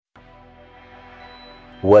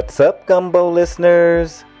What's up, Gumbo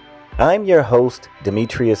listeners? I'm your host,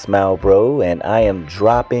 Demetrius Malbro, and I am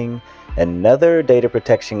dropping another Data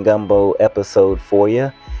Protection Gumbo episode for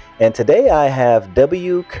you. And today I have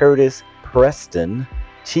W. Curtis Preston,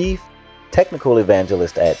 Chief Technical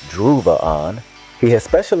Evangelist at Druva on. He has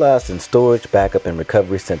specialized in storage, backup, and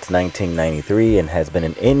recovery since 1993 and has been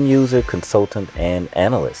an end-user consultant and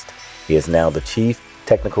analyst. He is now the Chief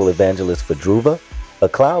Technical Evangelist for Druva, a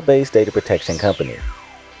cloud-based data protection company.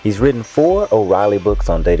 He's written 4 O'Reilly books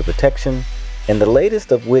on data protection, and the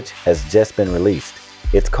latest of which has just been released.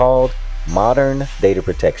 It's called Modern Data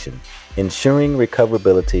Protection, Ensuring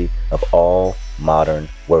Recoverability of All Modern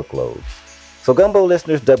Workloads. So Gumbo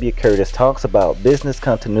listeners, W. Curtis talks about business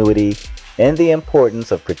continuity and the importance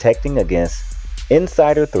of protecting against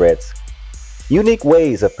insider threats, unique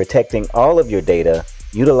ways of protecting all of your data,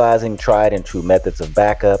 utilizing tried and true methods of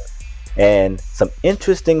backup, and some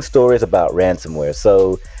interesting stories about ransomware.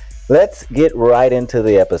 So let's get right into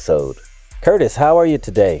the episode. Curtis, how are you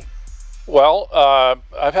today? Well,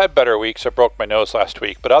 I've had better weeks. I broke my nose last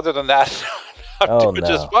week, but other than that, I'm doing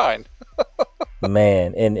just fine.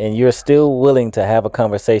 Man, and you're still willing to have a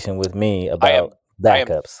conversation with me about backups. I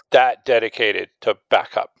am that dedicated to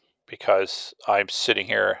backup because I'm sitting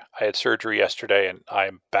here. I had surgery yesterday, and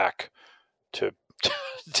I'm back to.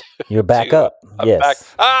 You're back up.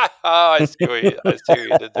 Yes. Back. I see what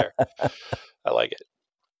you did there. I like it.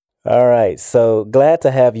 All right. So glad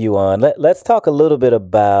to have you on. Let's talk a little bit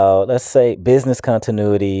about, let's say, business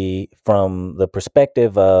continuity from the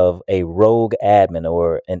perspective of a rogue admin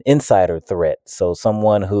or an insider threat. So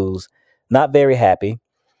someone who's not very happy,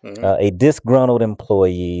 a disgruntled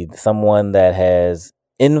employee, someone that has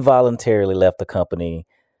involuntarily left the company,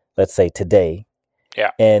 let's say today.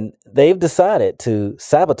 Yeah. And they've decided to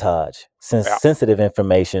sabotage sensitive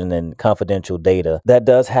information and confidential data. That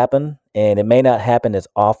does happen, and it may not happen as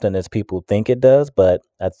often as people think it does, but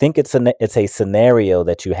I think it's a scenario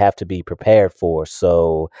that you have to be prepared for.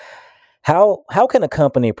 So how can a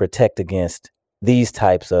company protect against these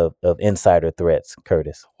types of insider threats,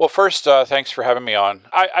 Curtis? Well, first, thanks for having me on.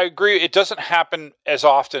 I agree. It doesn't happen as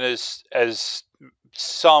often as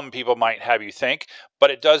some people might have you think, but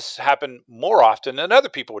it does happen more often than other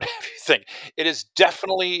people would have you think. It is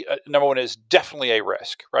definitely, number one, is definitely a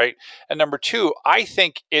risk, right? And number two, I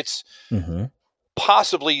think it's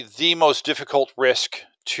possibly the most difficult risk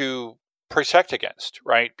to protect against,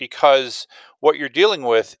 right? Because what you're dealing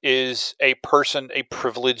with is a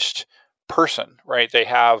privileged person, right? They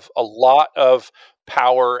have a lot of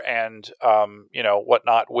power and,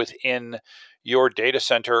 whatnot within your data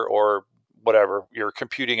center or whatever your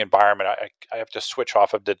computing environment. I have to switch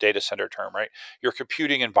off of the data center term, right? Your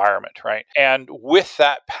computing environment, right? And with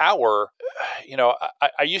that power,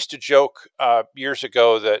 I used to joke years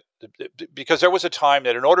ago that because there was a time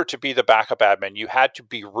that in order to be the backup admin, you had to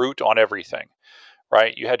be root on everything,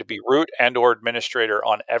 right? You had to be root and or administrator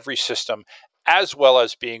on every system, as well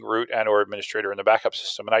as being root and or administrator in the backup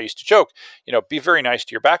system. And I used to joke, be very nice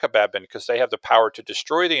to your backup admin because they have the power to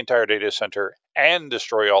destroy the entire data center and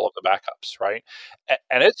destroy all of the backups, right?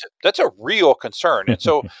 And that's a real concern. And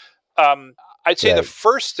so I'd say the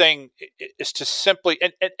first thing is to simply,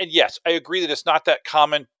 and yes, I agree that it's not that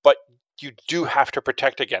common, but you do have to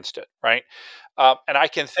protect against it, right? And I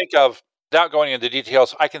can think of, without going into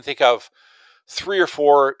details, I can think of 3 or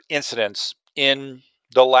 4 incidents in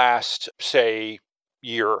the last, say,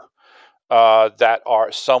 year that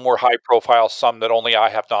are, some were high profile, some that only I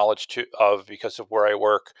have knowledge of because of where I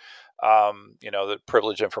work. The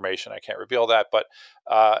privileged information, I can't reveal that, but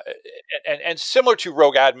and similar to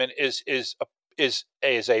rogue admin is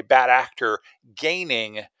a bad actor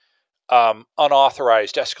gaining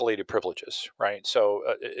unauthorized escalated privileges, right? So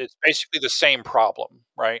it's basically the same problem,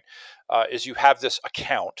 right? Is you have this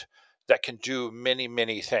account that can do many,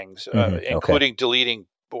 many things, including deleting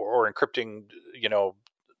or encrypting,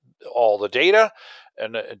 all the data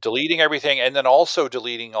and deleting everything, and then also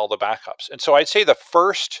deleting all the backups. And so I'd say the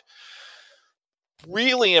first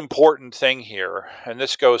really important thing here, and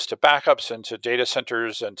this goes to backups and to data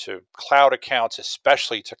centers and to cloud accounts,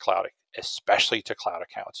 especially to cloud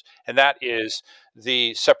accounts, and that is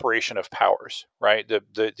the separation of powers, right?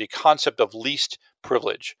 The concept of least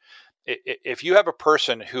privilege. If you have a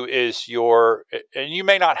person who is and you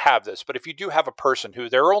may not have this, but if you do have a person who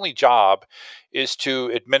their only job is to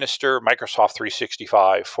administer Microsoft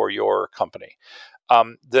 365 for your company,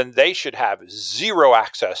 then they should have zero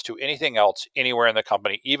access to anything else anywhere in the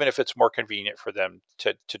company, even if it's more convenient for them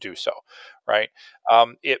to do so, right?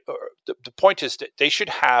 The point is that they should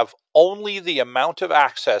have only the amount of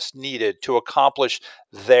access needed to accomplish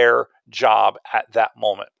their job at that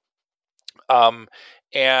moment. Um,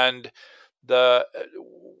 and the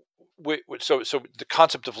so the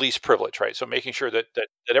concept of least privilege, right? So making sure that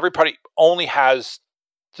everybody only has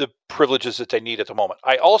the privileges that they need at the moment.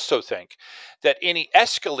 I also think that any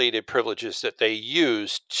escalated privileges that they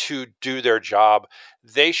use to do their job,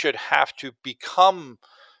 they should have to become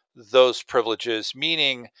those privileges,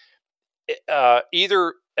 meaning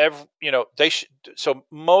either they should. So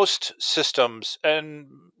most systems, and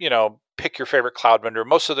pick your favorite cloud vendor.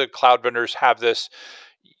 Most of the cloud vendors have this.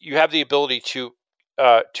 You have the ability to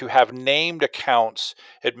have named accounts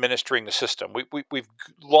administering the system. We've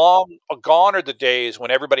long gone are the days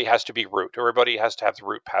when everybody has to be root, or everybody has to have the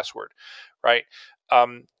root password, right?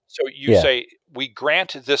 So you Yeah. say we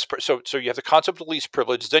grant this. So you have the concept of least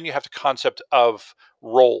privilege. Then you have the concept of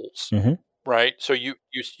roles, Hmm. right? So you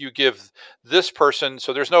give this person.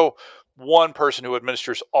 So there's no one person who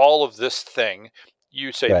administers all of this thing.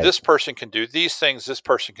 You say Right. this person can do these things. This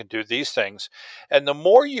person can do these things, and the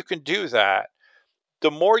more you can do that,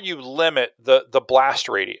 the more you limit the blast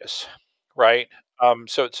radius, right?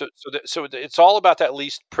 So it's all about that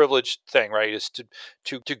least privileged thing, right? Is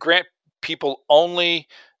to grant people only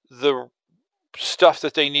the stuff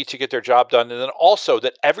that they need to get their job done, and then also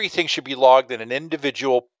that everything should be logged in an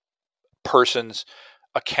individual person's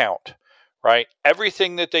account, right?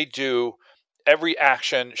 Everything that they do, every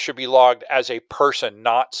action should be logged as a person,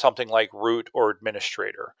 not something like root or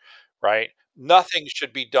administrator, right? Nothing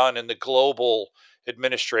should be done in the global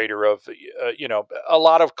administrator of, a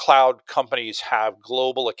lot of cloud companies have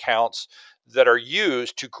global accounts that are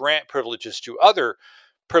used to grant privileges to other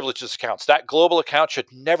privileges accounts. That global account should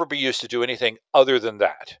never be used to do anything other than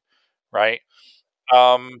that, right?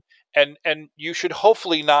 Um, and you should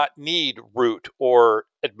hopefully not need root or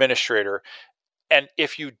administrator. And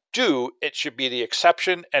if you do, it should be the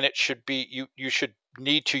exception, and it should be you should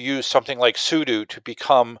need to use something like sudo to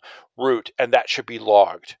become root, and that should be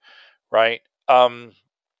logged, right? Um,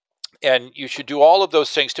 and you should do all of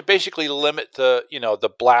those things to basically limit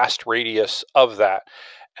the blast radius of that.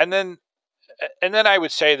 And then I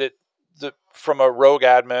would say that from a rogue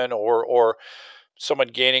admin or someone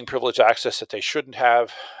gaining privileged access that they shouldn't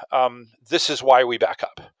have, this is why we back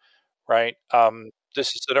up, right?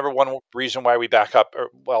 This is the number one reason why we back up, or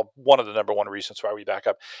well, one of the number one reasons why we back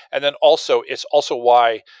up. And then also, it's also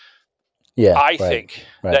why Yeah. I Right. think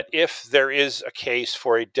Right. that if there is a case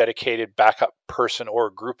for a dedicated backup person or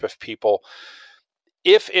a group of people,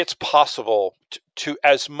 if it's possible to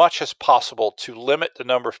as much as possible to limit the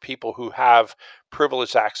number of people who have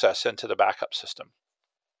privileged access into the backup system,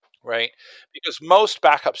 right? Because most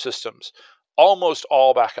backup systems, almost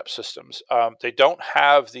all backup systems, they don't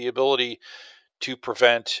have the ability to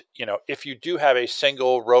prevent, if you do have a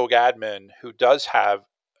single rogue admin who does have,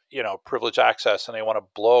 privileged access and they want to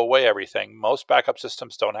blow away everything. Most backup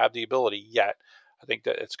systems don't have the ability yet. I think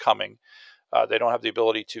that it's coming. They don't have the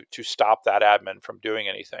ability to stop that admin from doing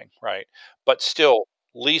anything, right? But still,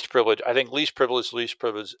 least privilege. I think least privilege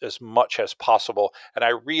as much as possible. And I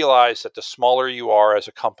realize that the smaller you are as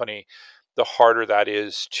a company, the harder that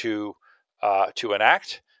is to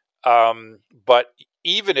enact. But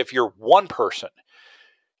even if you're one person,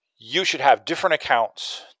 you should have different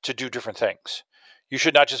accounts to do different things. You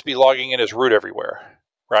should not just be logging in as root everywhere,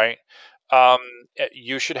 right? Um,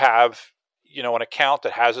 you should have, an account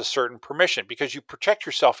that has a certain permission, because you protect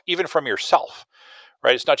yourself even from yourself,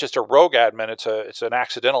 right? It's not just a rogue admin; it's an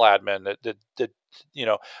accidental admin that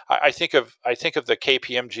I think of the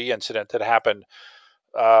KPMG incident that happened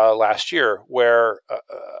last year, where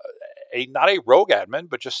a not a rogue admin,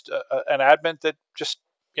 but just an admin that just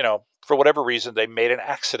for whatever reason they made an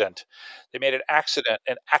accident. They made an accident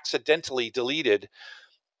and accidentally deleted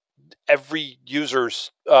every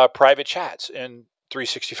user's private chats in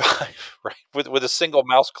 365, right? With a single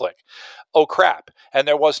mouse click. Oh crap! And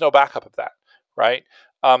there was no backup of that, right?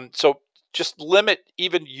 So just limit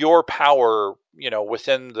even your power,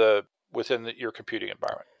 your computing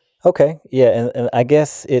environment. Okay. Yeah. And I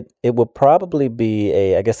guess it would probably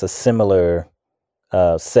be I guess, a similar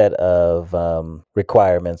set of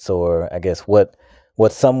requirements, or I guess what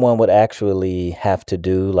someone would actually have to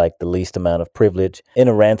do, like the least amount of privilege in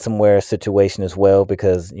a ransomware situation as well,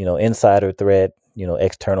 because insider threat,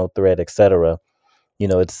 external threat, etc.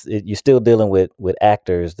 You're still dealing with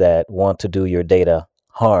actors that want to do your data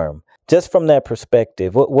harm. Just from that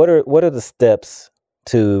perspective, what are the steps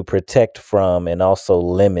to protect from and also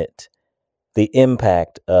limit the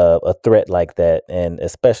impact of a threat like that, and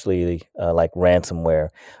especially like ransomware?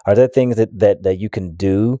 Are there things that you can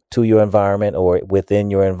do to your environment or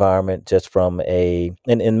within your environment, just from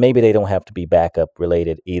and maybe they don't have to be backup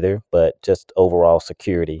related either, but just overall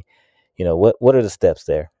security? What are the steps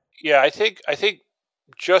there? Yeah, I think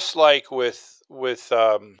just like with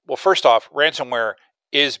well, first off, ransomware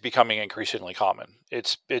is becoming increasingly common.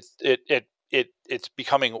 It's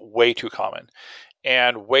becoming way too common,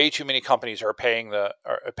 and way too many companies are paying the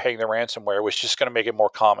ransomware, which is just going to make it more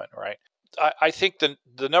common, right? I think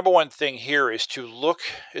the number one thing here is to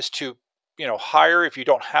hire, if you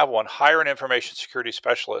don't have one, hire an information security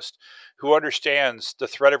specialist who understands the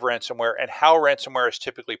threat of ransomware and how ransomware is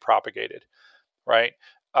typically propagated, right?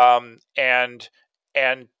 And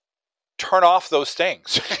turn off those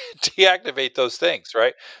things, deactivate those things,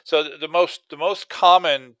 right? So the most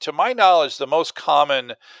common, to my knowledge, the most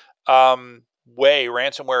common way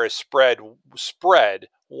ransomware is spread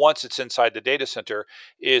once it's inside the data center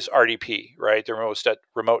is RDP, right? The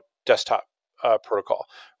remote desktop protocol,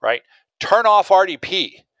 right? Turn off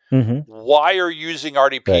RDP. Hmm. Why are you using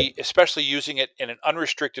Right. RDP, especially using it in an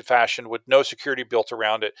unrestricted fashion with no security built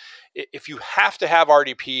around it? If you have to have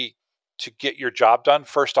RDP to get your job done,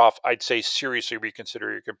 first off, I'd say seriously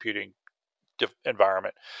reconsider your computing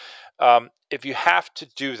environment. If you have to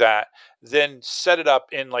do that, then set it up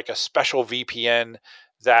in like a special VPN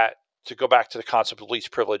that, to go back to the concept of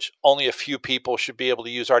least privilege, only a few people should be able to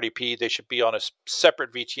use RDP. They should be on a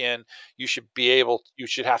separate VPN. You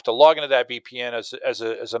should have to log into that VPN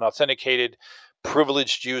as an authenticated,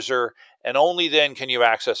 privileged user, and only then can you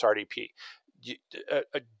access RDP.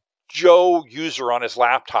 A Joe user on his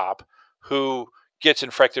laptop who gets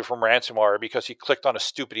infected from ransomware because he clicked on a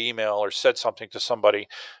stupid email or said something to somebody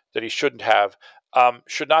that he shouldn't have,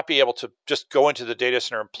 should not be able to just go into the data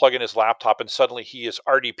center and plug in his laptop and suddenly he is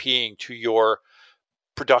RDPing to your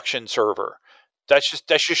production server. That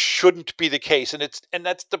just shouldn't be the case, and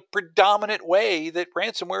that's the predominant way that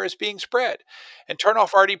ransomware is being spread. And turn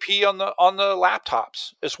off RDP on the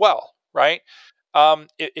laptops as well, right?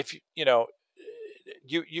 If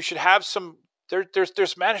you should have some,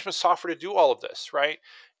 there's management software to do all of this, right?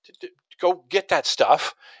 Go get that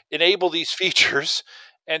stuff, enable these features,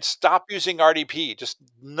 and stop using RDP. Just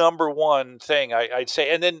number one thing I'd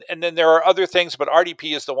say, and then there are other things, but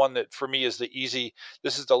RDP is the one that for me is the easy.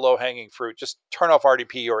 This is the low hanging fruit. Just turn off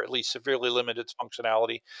RDP or at least severely limit its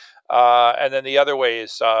functionality. And then the other way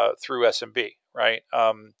is through SMB, right?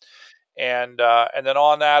 And then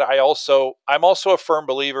on that, I'm also a firm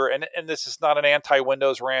believer, and this is not an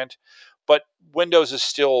anti-Windows rant, but Windows is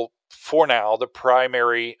still, for now, the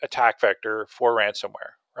primary attack vector for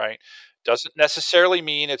ransomware, right? Doesn't necessarily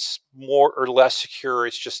mean it's more or less secure.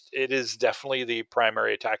 It is definitely the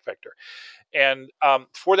primary attack vector. And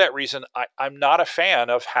for that reason, I'm not a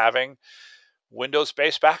fan of having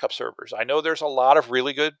Windows-based backup servers. I know there's a lot of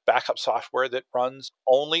really good backup software that runs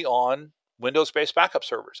only on Windows-based backup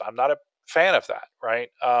servers. I'm not a fan of that, right?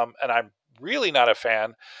 And I'm really not a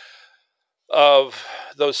fan of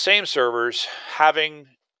those same servers having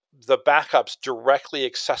the backups directly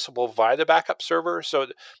accessible via the backup server. So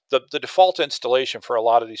the default installation for a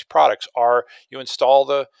lot of these products are you install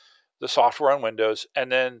the software on Windows,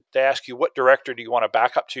 and then they ask you what directory do you want to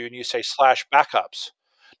back up to, and you say /backups.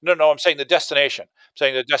 No, I'm saying the destination. I'm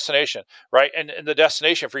saying the destination, right? And the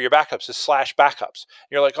destination for your backups is /backups.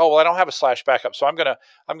 You're like, oh well, I don't have a /backup, so I'm gonna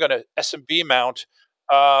SMB mount.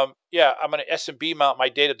 I'm gonna SMB mount my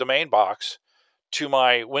data domain box to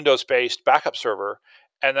my Windows-based backup server,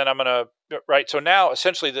 and then I'm gonna right. So now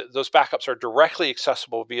essentially those backups are directly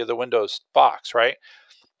accessible via the Windows box, right?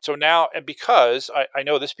 So now, and because I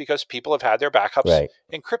know this because people have had their backups Right.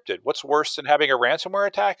 encrypted. What's worse than having a ransomware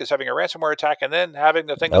attack is having a ransomware attack and then having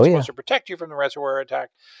the thing Oh that's yeah. supposed to protect you from the ransomware attack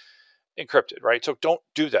encrypted, right? So don't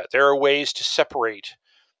do that. There are ways to separate,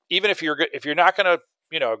 even if you're not going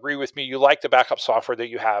to agree with me. You like the backup software that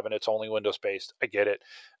you have, and it's only Windows based. I get it.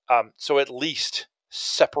 So at least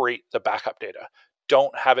separate the backup data.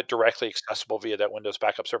 Don't have it directly accessible via that Windows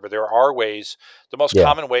backup server. There are ways. The most Yeah.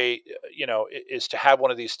 common way, is to have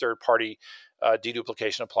one of these third-party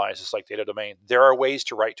deduplication appliances like Data Domain. There are ways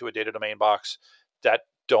to write to a Data Domain box that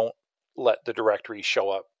don't let the directory show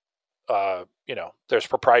up. There's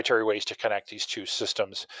proprietary ways to connect these two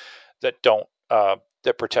systems that don't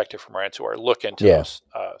that protect it from ransomware. Look into Yeah. those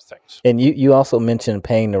things. And you also mentioned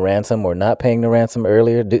paying the ransom or not paying the ransom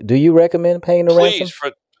earlier. Do you recommend paying the ransom?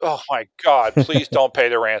 Please, oh my God, please don't pay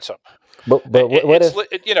the ransom. But what if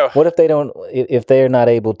what if they don't, if they're not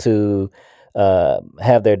able to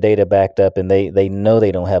have their data backed up and they know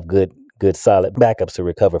they don't have good solid backups to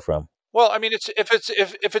recover from? Well, I mean,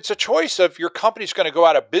 if it's a choice of your company's going to go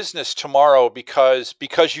out of business tomorrow because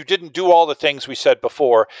you didn't do all the things we said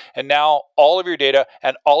before, and now all of your data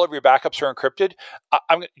and all of your backups are encrypted,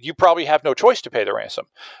 you probably have no choice to pay the ransom.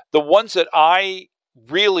 The ones that I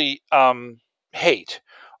really hate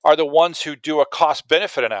are the ones who do a cost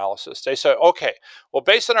benefit analysis. They say, okay, well,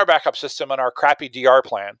 based on our backup system and our crappy DR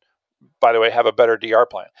plan, by the way, have a better DR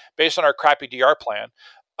plan. Based on our crappy DR plan,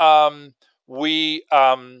 we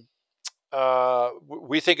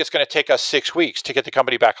think it's going to take us 6 weeks to get the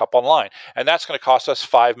company back up online, and that's going to cost us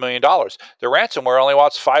 $5 million. The ransomware only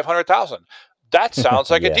wants $500,000. That sounds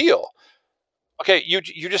like a deal. Okay, you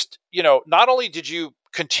just, not only did you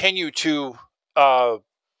continue to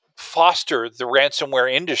foster the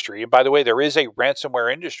ransomware industry, and by the way, there is a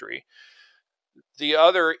ransomware industry. The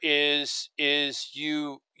other is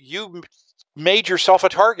you made yourself a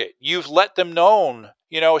target. You've let them known.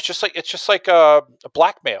 It's just like a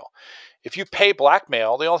blackmail. If you pay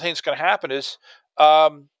blackmail, the only thing that's going to happen is,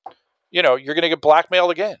 you're going to get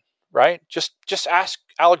blackmailed again, right? Just ask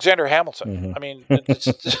Alexander Hamilton. Mm-hmm. I mean, this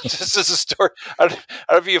is a story. I don't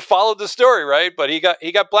know if you followed the story, right? But he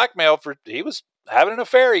got blackmailed he was having an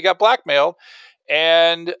affair. He got blackmailed,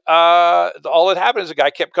 and all that happened is the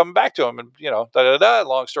guy kept coming back to him, and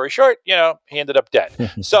long story short, he ended up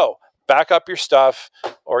dead. So back up your stuff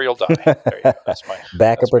or you'll die. There you go. That's my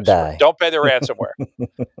back up or die. Don't pay the ransomware.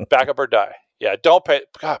 Back up or die. Yeah, don't pay.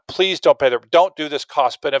 God, please don't pay don't do this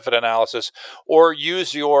cost benefit analysis, or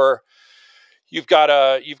use you've got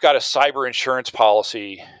a cyber insurance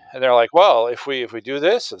policy, and they're like, well, if we do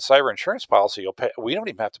this, the cyber insurance policy, you'll pay. We don't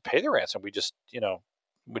even have to pay the ransom. We just do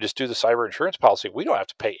the cyber insurance policy. We don't have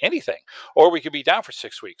to pay anything, or we could be down for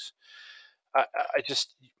 6 weeks.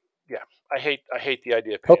 I hate the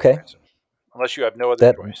idea of paying the ransom unless you have no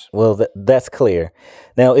other choice. Well, that's clear.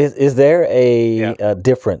 Now, is there a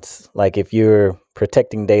difference? Like if you're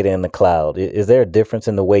protecting data in the cloud, is there a difference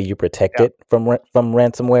in the way you protect it from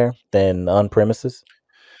ransomware than on premises?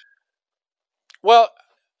 Well,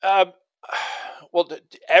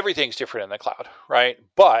 everything's different in the cloud, right?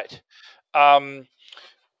 But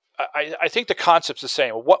I think the concept's the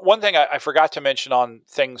same. One thing I forgot to mention on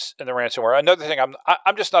things in the ransomware. Another thing,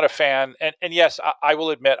 I'm just not a fan. And yes, I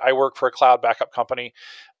will admit I work for a cloud backup company,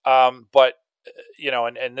 but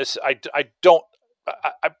and this I don't.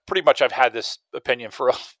 I pretty much I've had this opinion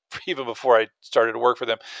for even before I started to work for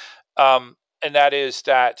them, and that is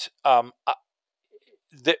that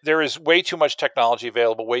there is way too much technology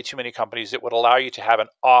available, way too many companies that would allow you to have an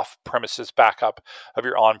off-premises backup of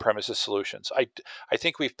your on-premises solutions. I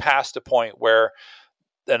think we've passed the point where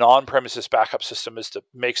an on-premises backup system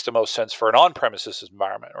makes the most sense for an on-premises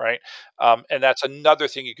environment, right? And that's another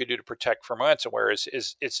thing you could do to protect from ransomware.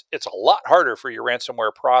 Is it's a lot harder for your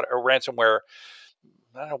ransomware product or ransomware.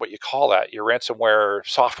 I don't know what you call that, your ransomware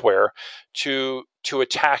software to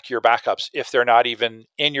attack your backups if they're not even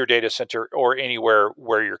in your data center or anywhere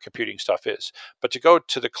where your computing stuff is. But to go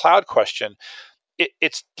to the cloud question,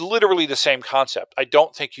 it's literally the same concept. I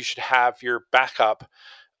don't think you should have your backup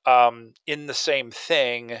in the same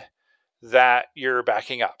thing that you're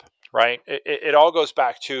backing up, right? It all goes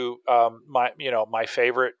back to my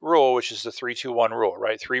favorite rule, which is the 3-2-1 rule,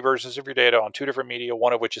 right? 3 versions of your data on 2 different media,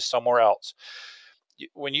 one of which is somewhere else.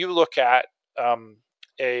 When you look at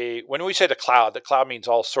when we say the cloud means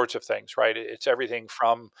all sorts of things, right? It's everything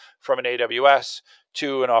from an AWS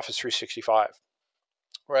to an Office 365,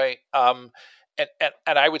 right? And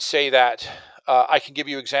I would say that I can give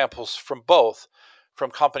you examples from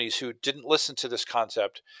companies who didn't listen to this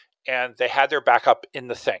concept and they had their backup in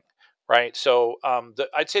the thing, right? So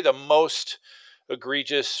I'd say the most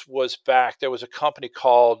egregious was there was a company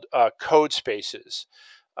called CodeSpaces.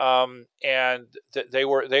 And they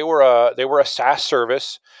were a SaaS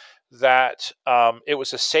service that it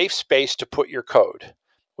was a safe space to put your code,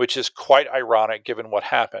 which is quite ironic given what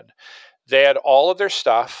happened. They had all of their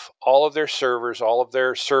stuff, all of their servers, all of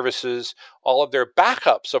their services, all of their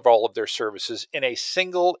backups of all of their services in a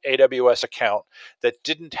single AWS account that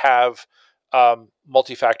didn't have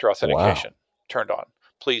multi-factor authentication turned on.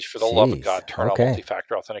 Please, for the love of God, turn on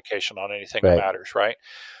multi-factor authentication on anything that matters, right?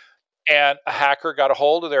 And a hacker got a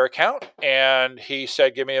hold of their account and he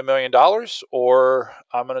said, give me $1 million or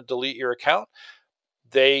I'm going to delete your account.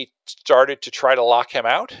 They started to try to lock him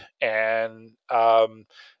out, and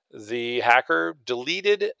the hacker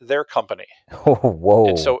deleted their company. Whoa.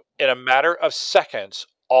 And so in a matter of seconds,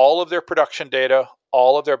 all of their production data,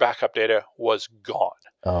 all of their backup data was gone.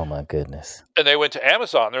 Oh, my goodness. And they went to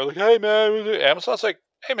Amazon. They're like, hey, man. Amazon's like,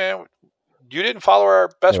 hey, man, you didn't follow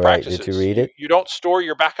our best practices. Did you read it? You don't store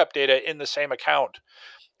your backup data in the same account,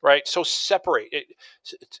 right? So separate it.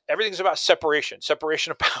 Everything's about separation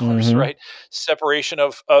of powers, right? Separation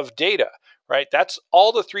of data, right? That's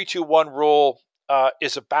all the 3-2-1 rule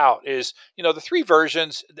is about. Is the 3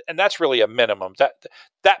 versions, and that's really a minimum.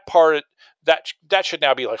 That part that should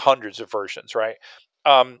now be like hundreds of versions, right?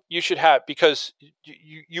 You should have, because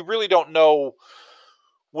you really don't know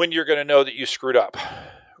when you're going to know that you screwed up,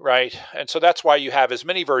 right? And so that's why you have as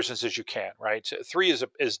many versions as you can, right? So 3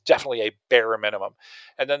 is definitely a bare minimum.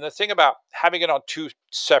 And then the thing about having it on 2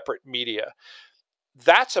 separate media,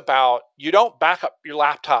 that's about, you don't back up your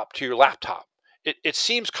laptop to your laptop. It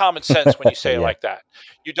seems common sense when you say it Yeah. like that.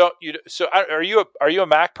 You don't. So are you a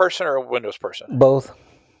Mac person or a Windows person? Both.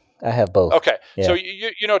 I have both. Okay, so Yeah.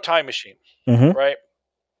 you know Time Machine, Mm-hmm. right?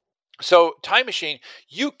 So Time Machine,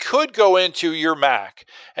 you could go into your Mac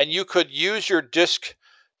and you could use your disk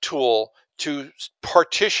tool to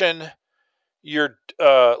partition your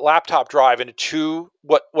laptop drive into 2,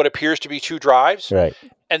 what appears to be 2 drives, Right.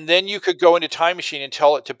 and then you could go into Time Machine and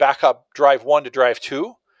tell it to back up drive 1 to drive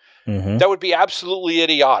 2. Mm-hmm. That would be absolutely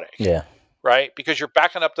idiotic. Yeah. Right? Because you're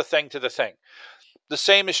backing up the thing to the thing. The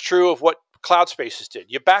same is true of what Cloud Spaces did.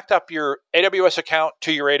 You backed up your AWS account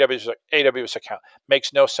to your AWS account.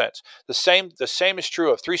 Makes no sense. The same is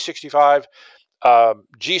true of 365,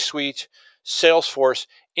 G Suite, Salesforce.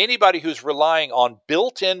 Anybody who's relying on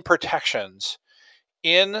built-in protections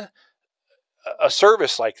in a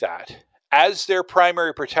service like that as their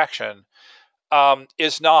primary protection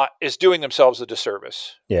is doing themselves a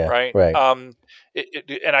disservice. Yeah. Right. Right.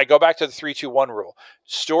 And I go back to the 3-2-1 rule.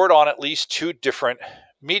 Store it on at least 2 different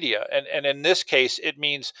media, and in this case, it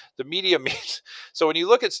means the media means. So when you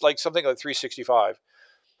look at like something like 365,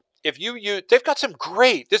 if you use, they've got some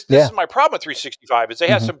great. This is my problem with 365 is they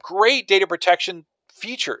have some great data protection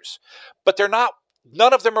features, but they're not.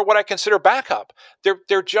 None of them are what I consider backup.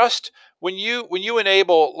 They're just when you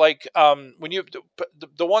enable, like when you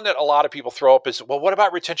the one that a lot of people throw up is, well, what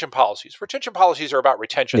about retention policies? Retention policies are about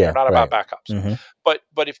retention. They're not about backups. Mm-hmm. But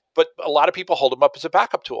a lot of people hold them up as a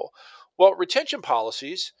backup tool. Well, retention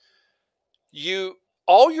policies,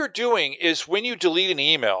 all you're doing is when you delete an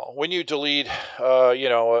email, when you delete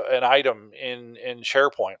an item in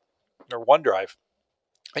SharePoint or OneDrive,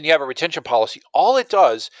 and you have a retention policy, all it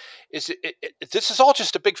does is this is all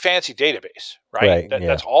just a big fancy database, right?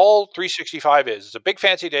 That's all 365 is. It's a big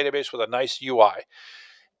fancy database with a nice UI.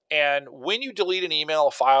 And when you delete an email,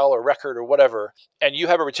 a file, or record, or whatever, and you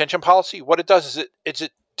have a retention policy, what it does is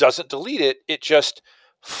it doesn't delete it. It just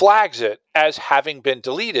flags it as having been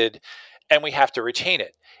deleted, and we have to retain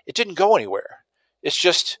it. It didn't go anywhere. It's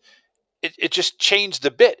just it just changed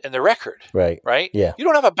the bit in the record. Right? Yeah. You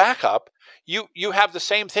don't have a backup. You have the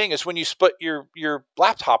same thing as when you split your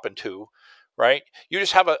laptop in 2, right? You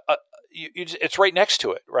just have it's right next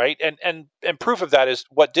to it, right? And proof of that is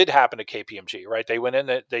what did happen to KPMG, right? They went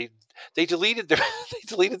in, they deleted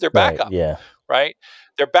their backup, right?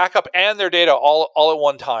 Their backup and their data all at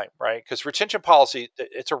one time, right? Because retention policy,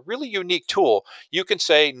 it's a really unique tool. You can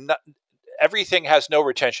say everything has no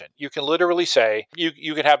retention. You can literally say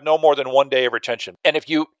you can have no more than 1 day of retention, and if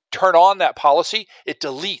you turn on that policy, it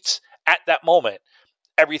deletes at that moment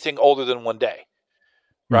everything older than 1 day,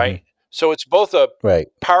 right? Mm-hmm. So it's both a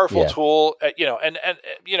powerful tool,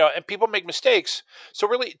 and people make mistakes. So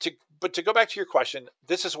really, to go back to your question,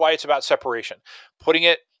 this is why it's about separation, putting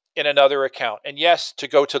it in another account. And yes, to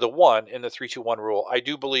go to the 1 in the 3-2-1 rule, I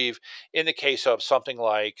do believe in the case of something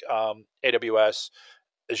like AWS,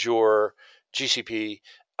 Azure, GCP,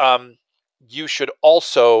 you should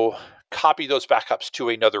also copy those backups to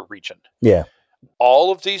another region. Yeah.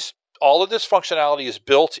 All of this functionality is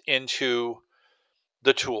built into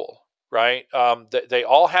the tool, right? They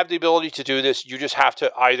all have the ability to do this. You just have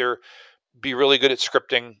to either be really good at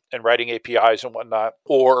scripting and writing APIs and whatnot,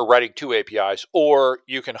 or writing 2 APIs, or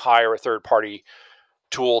you can hire a third-party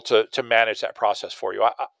tool to manage that process for you.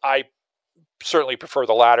 I certainly prefer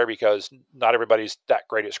the latter because not everybody's that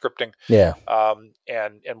great at scripting. Yeah.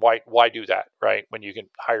 And why do that, right? When you can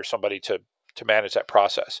hire somebody to manage that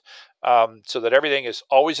process, so that everything is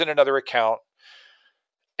always in another account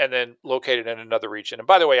and then located in another region. And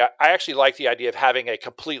by the way, I actually like the idea of having a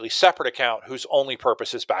completely separate account whose only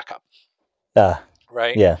purpose is backup.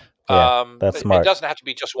 Right? Yeah. That's smart. It doesn't have to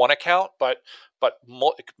be just one account, but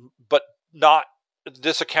not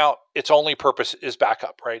this account. Its only purpose is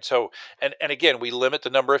backup, right? So, and again, we limit the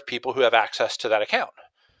number of people who have access to that account.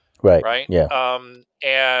 Right. Yeah.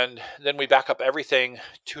 And then we back up everything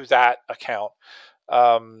to that account.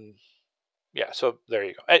 So there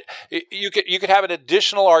you go. You could have an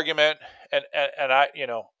additional argument, and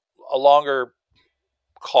a longer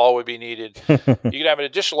call would be needed. You could have an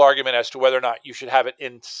additional argument as to whether or not you should have it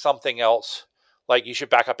in something else, like you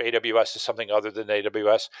should back up AWS to something other than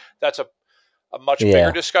AWS. That's a much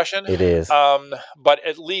bigger discussion. It is. But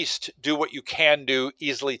at least do what you can do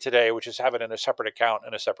easily today, which is have it in a separate account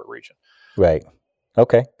in a separate region. Right.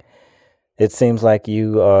 Okay. It seems like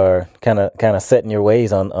you are kind of setting your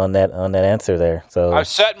ways on that answer there. I'm So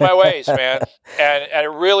set in my ways, man. And it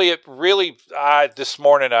really this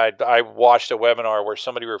morning I watched a webinar where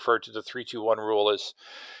somebody referred to the 3-2-1 rule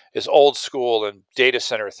as old school and data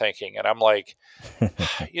center thinking. And I'm like,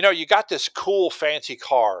 you got this cool fancy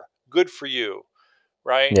car, good for you,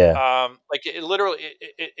 right? yeah. Like it literally,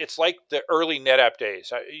 it's like the early NetApp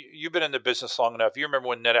days. You've been in the business long enough. You remember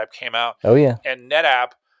when NetApp came out, Oh yeah. and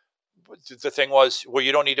NetApp, the thing was, well,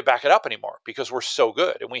 you don't need to back it up anymore because we're so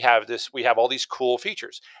good, and we have all these cool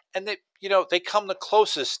features, and they come the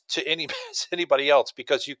closest to anybody else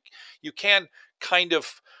because you can kind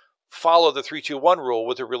of follow the 3-2-1 rule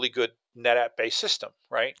with a really good NetApp based system,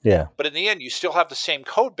 right? Yeah. But in the end, you still have the same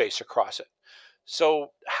code base across it.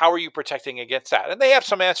 So how are you protecting against that? And they have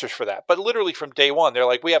some answers for that. But literally from day one, they're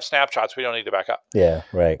like, we have snapshots. We don't need to back up. Yeah.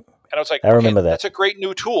 Right. And I was like, I okay, remember that. that's a great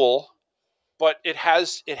new tool, but it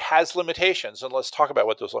has limitations. And let's talk about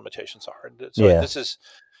what those limitations are. And so Yeah. this is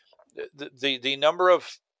the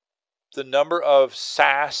number of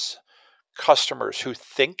SaaS customers who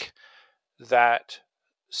think that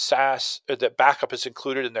that backup is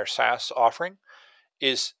included in their SaaS offering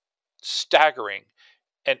is staggering.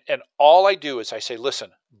 And all I do is I say,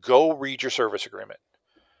 listen, go read your service agreement.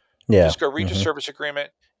 Yeah. Just go read your Hmm. service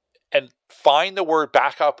agreement and find the word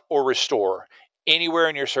backup or restore anywhere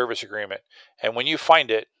in your service agreement. And when you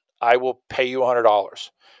find it, I will pay you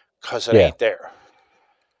 $100 because it Yeah. ain't there.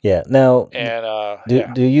 Yeah. Now, And do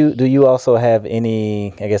yeah. do you do you also have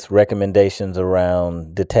any, I guess, recommendations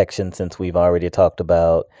around detection since we've already talked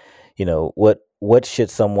about, what should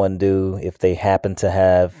someone do if they happen to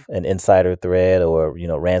have an insider threat or,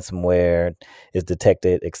 ransomware is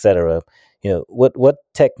detected, et cetera? What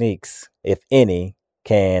techniques, if any,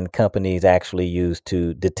 can companies actually use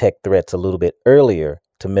to detect threats a little bit earlier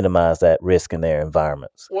to minimize that risk in their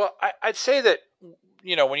environments? Well, I'd say that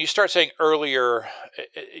when you start saying earlier,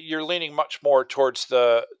 you're leaning much more towards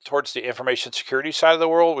the information security side of the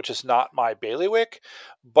world, which is not my bailiwick.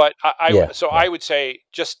 But Yeah. I Yeah. would say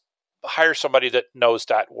just hire somebody that knows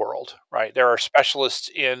that world, right? There are specialists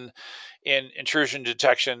in intrusion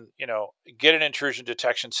detection. Get an intrusion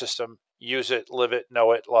detection system, use it, live it,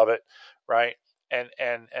 know it, love it, right? And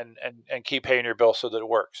keep paying your bill so that it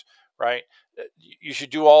works, right? You should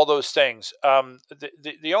do all those things.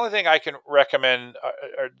 The only thing I can recommend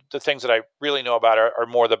are the things that I really know about are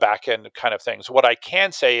more the back end kind of things. What I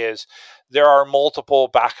can say is there are multiple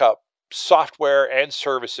backup software and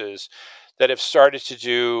services that have started to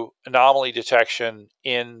do anomaly detection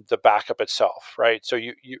in the backup itself, right? So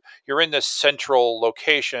you're in this central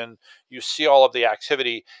location, you see all of the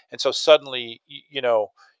activity, and so suddenly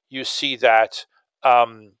you see that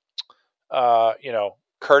um,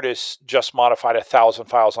 Curtis just modified 1,000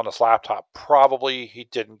 files on his laptop. Probably he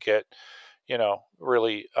didn't get,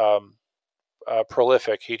 really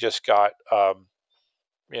prolific. He just got,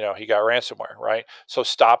 he got ransomware, right? So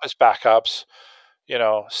stop his backups,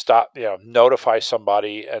 notify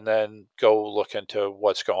somebody, and then go look into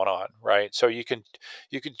what's going on, right? So you can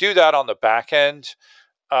do that on the back end.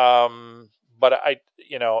 But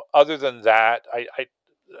other than that,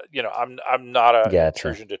 I'm not a Gotcha.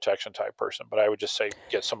 intrusion detection type person, but I would just say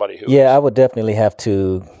get somebody who Yeah, I is. would definitely have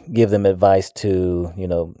to give them advice to,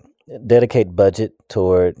 dedicate budget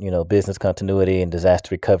toward, business continuity and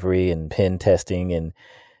disaster recovery and pen testing. And,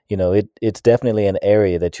 it's definitely an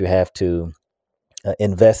area that you have to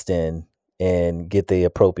invest in and get the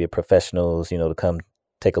appropriate professionals, to come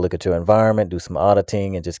take a look at your environment, do some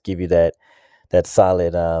auditing, and just give you that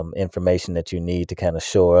solid information that you need to kind of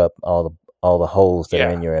shore up all the holes that are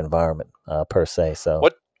Yeah. in your environment per se. So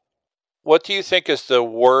What What do you think is the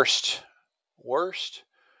worst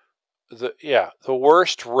the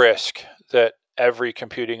worst risk that every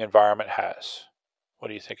computing environment has? What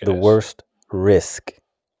do you think it the is? worst risk.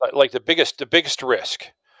 Like the biggest risk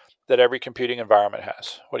that every computing environment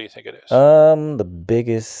has. What do you think it is? The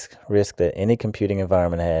biggest risk that any computing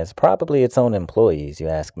environment has, probably its own employees, you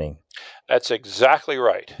ask me. That's exactly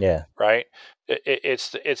right. Yeah. Right? It's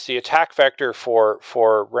the attack vector for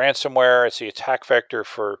ransomware. It's the attack vector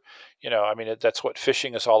for I mean that's what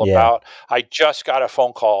phishing is all Yeah. about. I just got a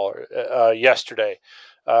phone call yesterday,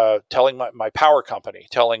 telling my power company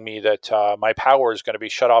telling me that my power is going to be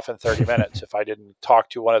shut off in 30 minutes if I didn't talk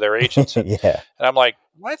to one of their agents. and Yeah. and I'm like,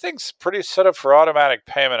 my thing's pretty set up for automatic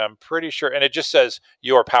payment. I'm pretty sure, and it just says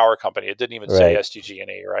your power company. It didn't even say Right.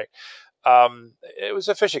 SDG&E, right? It was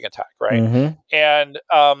a phishing attack, right? Mm-hmm. And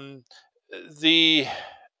the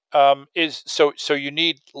is so you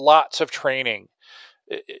need lots of training,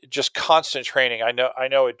 just constant training. I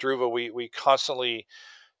know at Druva we constantly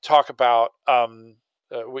talk about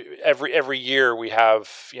every year we have,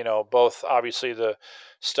 both obviously the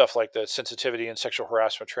stuff like the sensitivity and sexual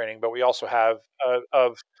harassment training, but we also have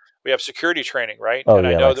we have security training, right? Oh And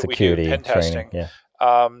I yeah, know like that we do security pen training. testing.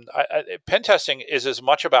 Yeah. Pen testing is as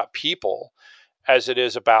much about people as it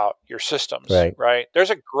is about your systems, Right. right? There's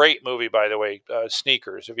a great movie, by the way,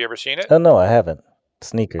 Sneakers. Have you ever seen it? Oh no, I haven't.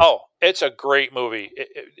 Sneakers. Oh, it's a great movie.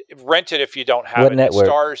 Rent it if you don't have What it. It network?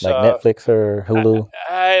 stars. Like Netflix or I, Hulu?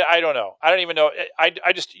 I don't know. I don't even know. I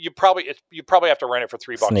just you probably have to rent it for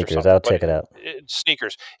 $3 or Sneakers. something. I'll But check it out.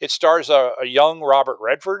 Sneakers. It stars a young Robert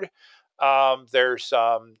Redford. There's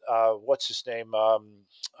what's his name?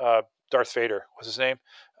 Darth Vader. What's his name?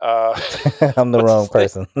 I'm the What's wrong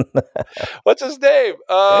his name? person. What's his name?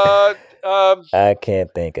 I can't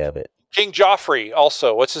think of it. King Joffrey.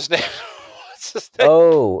 Also, what's his name? What's his name?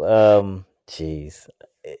 Oh, jeez,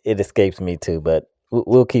 it escapes me too, but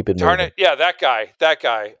we'll keep it Darn moving. it! Yeah, that guy.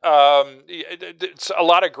 It's a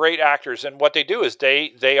lot of great actors, and what they do is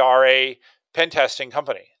they are a pen testing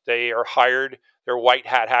company. They are hired. They're white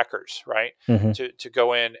hat hackers, right? Hmm. To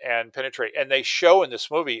go in and penetrate, and they show in this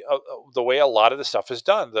movie the way a lot of the stuff is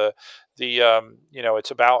done.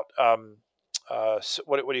 It's about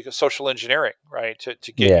what do you call social engineering, right? To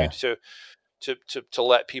get you Yeah. to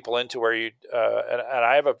let people into where you and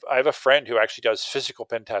I have a friend who actually does physical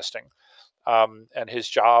pen testing. And his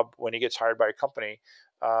job, when he gets hired by a company,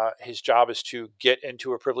 his job is to get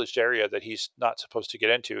into a privileged area that he's not supposed to get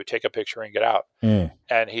into, take a picture, and get out. Mm.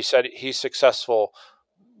 And he said he's successful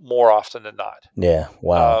more often than not. Yeah.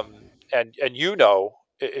 Wow. And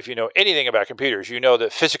if you know anything about computers, you know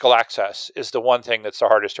that physical access is the one thing that's the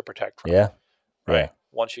hardest to protect from. Yeah. Right. Yeah.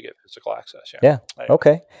 Once you get physical access. Yeah. Yeah. Anyway.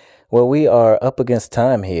 Okay. Well, we are up against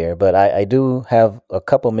time here, but I do have a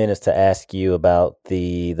couple minutes to ask you about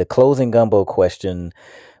the closing gumbo question,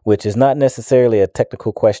 which is not necessarily a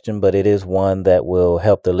technical question, but it is one that will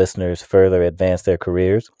help the listeners further advance their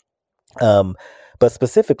careers. Um, but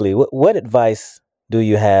specifically, what advice do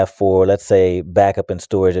you have for, let's say, backup and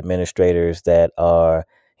storage administrators that are,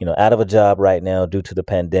 out of a job right now due to the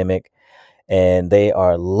pandemic, and they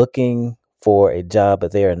are looking for a job,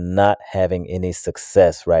 but they are not having any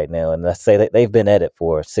success right now? And let's say that they've been at it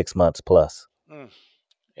for 6 months plus. Mm.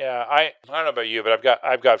 Yeah, I don't know about you, but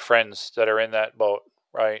I've got friends that are in that boat,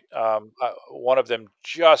 right? One of them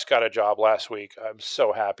just got a job last week. I'm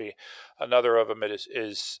so happy. Another of them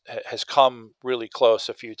has come really close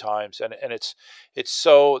a few times, and it's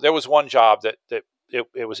so. There was one job that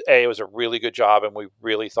it was a really good job, and we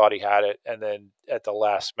really thought he had it, and then at the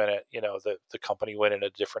last minute, the company went in a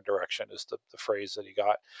different direction. Is the phrase that he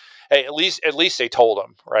got. Hey, at least they told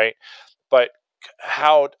him, right? But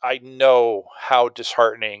how I know how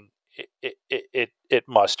disheartening it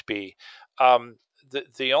must be.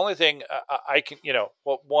 The only thing I can,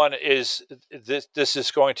 well, one is this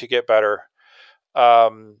is going to get better.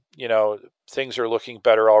 Things are looking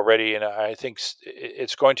better already, and I think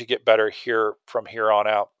it's going to get better from here on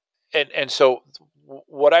out. And so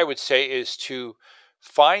what I would say is to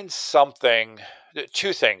find something.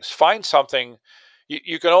 Two things: find something.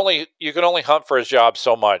 You can only hunt for a job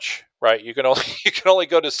so much, right? You can only you can only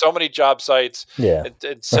go to so many job sites Yeah.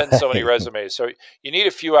 and send so many resumes. So you need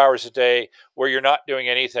a few hours a day where you're not doing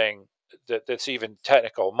anything that's even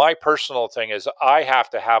technical. My personal thing is I have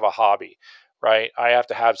to have a hobby, right? I have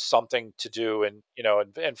to have something to do, and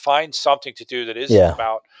find something to do that isn't Yeah.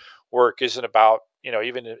 about work, isn't about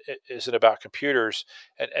even isn't about computers,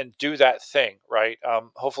 and do that thing, right?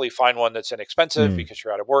 Hopefully find one that's inexpensive Mm. because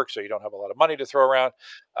you're out of work, so you don't have a lot of money to throw around.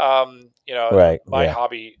 Right. My Yeah.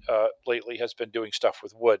 hobby lately has been doing stuff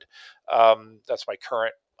with wood. That's my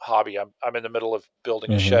current hobby. I'm in the middle of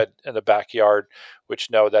building a Hmm. shed in the backyard,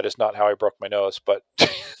 which no, that is not how I broke my nose, but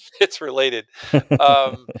it's related.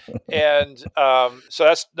 So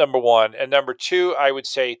that's number one. And number two, I would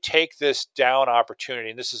say take this down opportunity.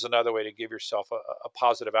 And this is another way to give yourself a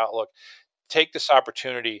positive outlook. Take this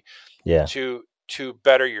opportunity Yeah. to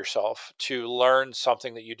better yourself, to learn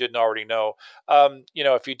something that you didn't already know.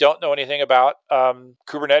 If you don't know anything about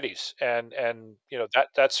Kubernetes and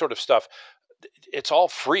that sort of stuff, it's all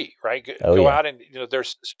free, right? Oh Go yeah. out and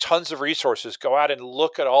there's tons of resources. Go out and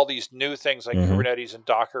look at all these new things like Hmm. Kubernetes and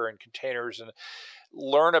Docker and containers, and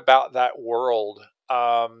learn about that world,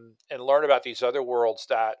 and learn about these other worlds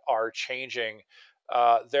that are changing.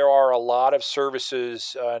 There are a lot of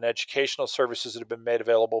services and educational services that have been made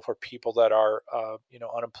available for people that are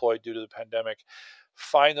unemployed due to the pandemic.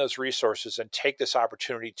 Find those resources and take this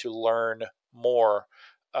opportunity to learn more.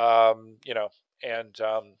 Um, you know, and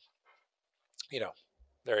you know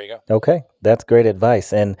There you go. Okay, that's great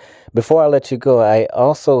advice. And before I let you go, I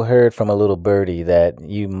also heard from a little birdie that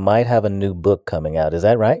you might have a new book coming out. Is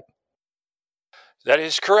that right? That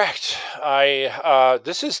is correct.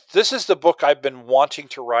 This is the book I've been wanting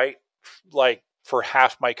to write like for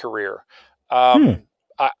half my career. Hmm.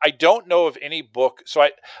 I don't know of any book.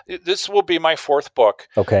 This will be my fourth book.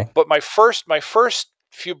 Okay. But my first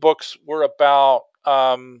few books were about.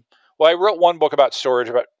 Well, I wrote one book about storage,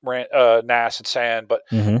 about NAS and SAN. But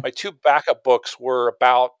Mm-hmm. my two backup books were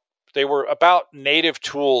about. They were about native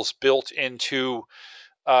tools built into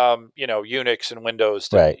Unix and Windows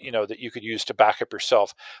that Right. that you could use to back up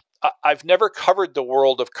yourself. I've never covered the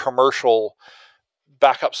world of commercial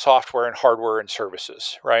backup software and hardware and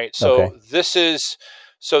services, right? Okay. This is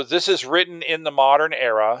written in the modern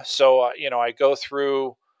era. So I go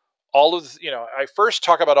through all of I first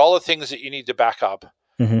talk about all the things that you need to back up.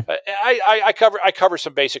 Mm-hmm. I cover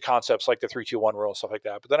some basic concepts like the 3-2-1 rule and stuff like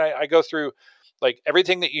that. But then I go through like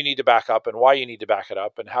everything that you need to back up and why you need to back it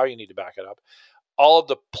up and how you need to back it up. All of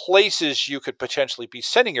the places you could potentially be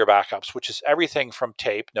sending your backups, which is everything from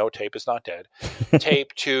tape. No, tape is not dead.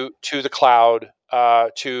 Tape to the cloud,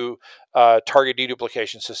 to target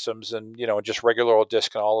deduplication systems, and just regular old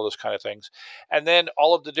disk and all of those kind of things. And then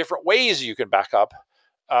all of the different ways you can back up.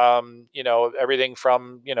 Everything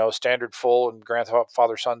from standard full and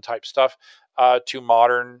grandfather son type stuff to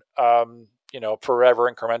modern.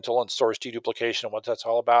 Forever incremental and source deduplication and what that's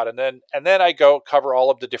all about. And then I go cover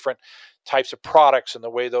all of the different types of products and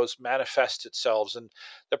the way those manifest itself and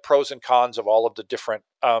the pros and cons of all of the different,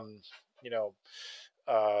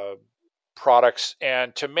 products.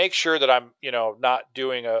 And to make sure that I'm, not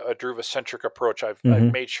doing a Druva-centric approach, I've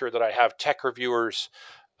made sure that I have tech reviewers,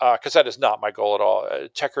 because that is not my goal at all.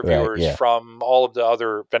 Tech reviewers from all of the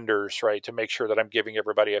other vendors, right, to make sure that I'm giving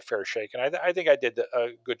everybody a fair shake. And I think I did a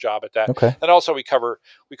good job at that. Okay. And also we cover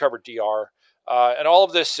DR, and all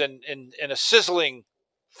of this in a sizzling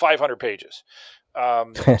 500 pages. That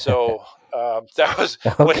was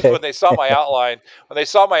Okay. when they saw my outline. When they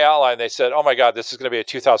saw my outline, they said, "Oh my God, this is going to be a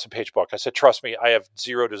 2,000-page book." I said, "Trust me, I have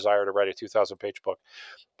zero desire to write a 2,000-page book."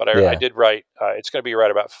 But I did write. It's going to be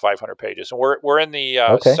right about 500 pages, and we're in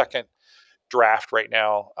the second draft right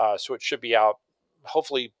now, so it should be out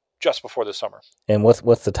hopefully just before the summer. And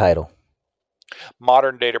what's the title?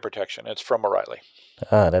 Modern Data Protection. It's from O'Reilly.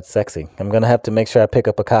 Ah, that's sexy. I'm going to have to make sure I pick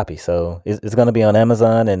up a copy. So it's going to be on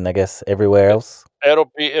Amazon and I guess everywhere else? It'll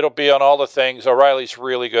be on all the things. O'Reilly's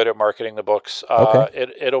really good at marketing the books.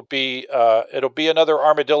 It'll be another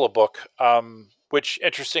Armadillo book, which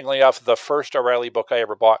interestingly enough, the first O'Reilly book I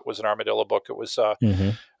ever bought was an Armadillo book. It was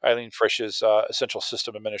Eileen Frisch's Essential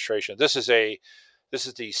System Administration. This is the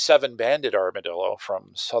 7-banded armadillo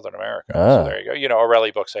from Southern America. So there you go.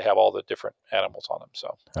 O'Reilly books, they have all the different animals on them.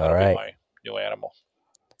 So that'll be my new animal.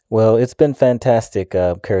 Well, it's been fantastic,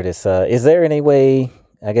 Curtis. Is there any way,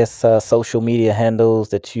 I guess, social media handles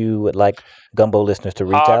that you would like Gumbo listeners to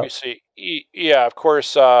reach out? Obviously, yeah, of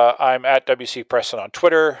course. I'm at WC Preston on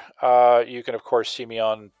Twitter. You can, of course, see me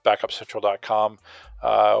on backupcentral.com,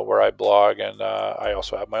 where I blog, and I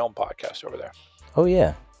also have my own podcast over there. Oh,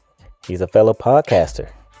 yeah. He's a fellow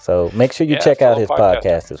podcaster. So make sure you check out his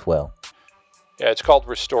podcast as well. Yeah, it's called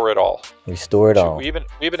Restore It All. Restore It All. We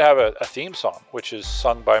even have a theme song, which is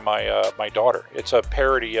sung by my daughter. It's a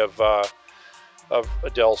parody of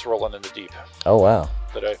Adele's "Rolling in the Deep." Oh wow,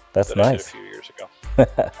 that's nice. I did a few years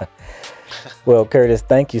ago. Well, Curtis,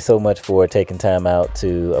 thank you so much for taking time out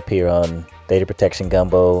to appear on Data Protection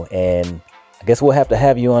Gumbo, and I guess we'll have to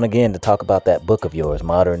have you on again to talk about that book of yours,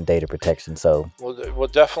 Modern Data Protection. So we'll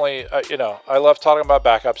definitely. I love talking about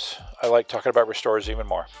backups. I like talking about restores even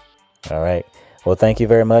more. All right. Well, thank you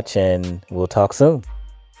very much, and we'll talk soon.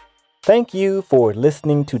 Thank you for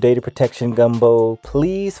listening to Data Protection Gumbo.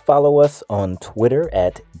 Please follow us on Twitter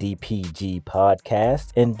at DPG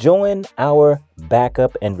Podcast and join our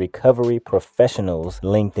Backup and Recovery Professionals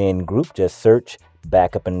LinkedIn group. Just search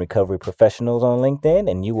Backup and Recovery Professionals on LinkedIn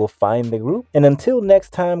and you will find the group. And until next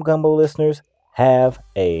time, Gumbo listeners, have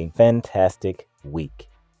a fantastic week.